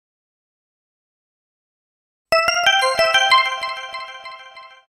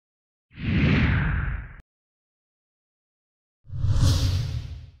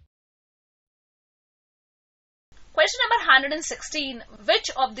Question number 116.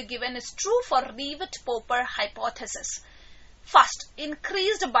 Which of the given is true for Revet-Popper hypothesis? First,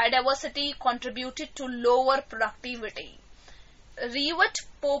 increased biodiversity contributed to lower productivity.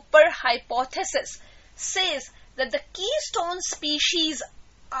 Revet-Popper hypothesis says that the keystone species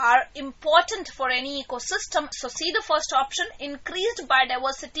are important for any ecosystem. So see the first option, increased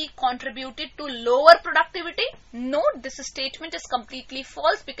biodiversity contributed to lower productivity. Note this statement is completely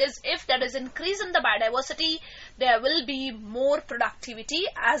false, because if there is increase in the biodiversity, there will be more productivity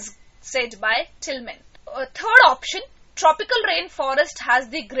as said by Tillman. Third option, tropical rainforest has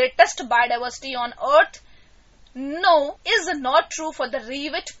the greatest biodiversity on earth. No, is not true for the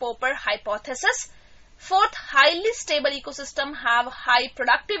Revet-Popper hypothesis. Fourth, highly stable ecosystem have high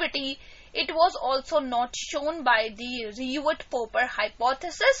productivity. It was also not shown by the Revet-Popper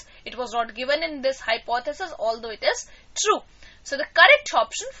hypothesis. It was not given in this hypothesis, although it is true. So the correct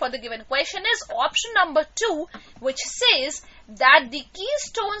option for the given question is option number 2, which says that the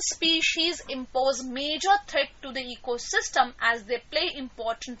keystone species impose major threat to the ecosystem as they play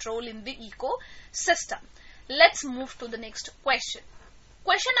important role in the ecosystem. Let's move to the next question.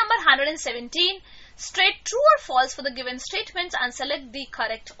 Question number 117. State true or false for the given statements and select the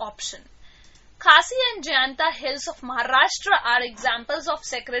correct option. Khasi and Jayanta hills of Maharashtra are examples of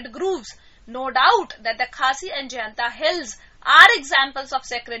sacred groves. No doubt that the Khasi and Jayanta hills are examples of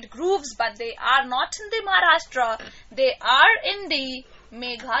sacred groves, but they are not in the Maharashtra. They are in the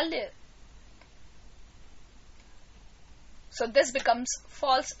Meghalaya. So this becomes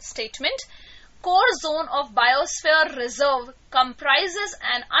false statement. Core zone of Biosphere Reserve comprises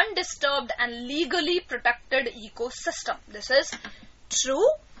an undisturbed and legally protected ecosystem. This is true.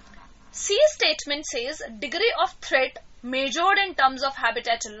 C statement says degree of threat measured in terms of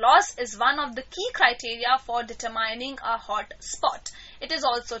habitat loss is one of the key criteria for determining a hot spot. It is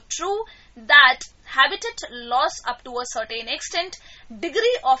also true that habitat loss up to a certain extent,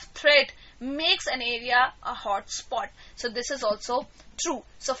 degree of threat makes an area a hot spot. So this is also true.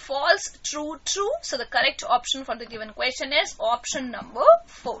 So false, true, true. So the correct option for the given question is option number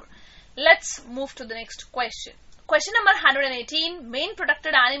 4. Let's move to the next question. Question number 118. Main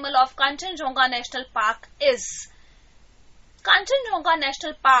protected animal of Kanchenjunga National Park is. Kanchenjunga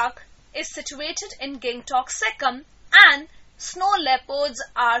National Park is situated in Gangtok, Sikkim, and snow leopards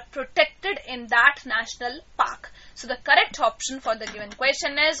are protected in that national park. So the correct option for the given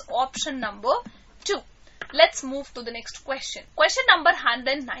question is option number 2. Let's move to the next question. Question number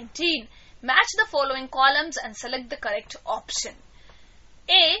 119. Match the following columns and select the correct option.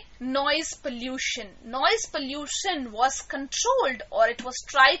 A. Noise pollution. Noise pollution was controlled, or it was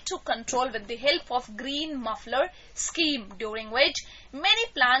tried to control with the help of green muffler scheme, during which many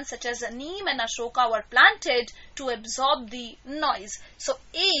plants such as neem and ashoka were planted to absorb the noise. So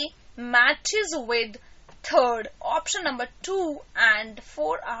A matches with third. Option number 2 and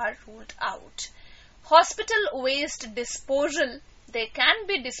 4 are ruled out. Hospital waste disposal. They can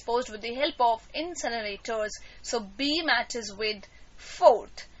be disposed with the help of incinerators. So B matches with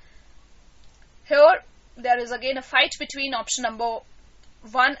fourth. Here there is again a fight between option number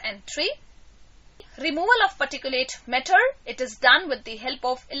 1 and 3. Removal of particulate matter. It is done with the help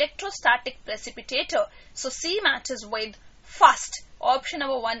of electrostatic precipitator. So C matches with first. Option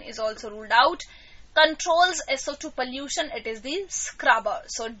number 1 is also ruled out. Controls SO2 pollution. It is the scrubber.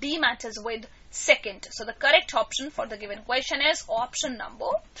 So D matches with second. So the correct option for the given question is option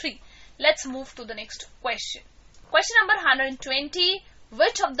number 3. Let's move to the next question. Question number 120.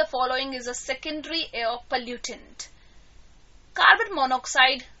 Which of the following is a secondary air pollutant? Carbon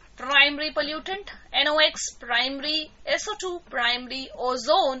monoxide, primary pollutant. NOx, primary. SO2, primary.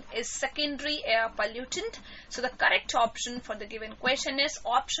 Ozone is secondary air pollutant. So the correct option for the given question is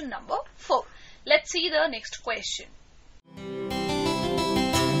option number 4. Let's see the next question.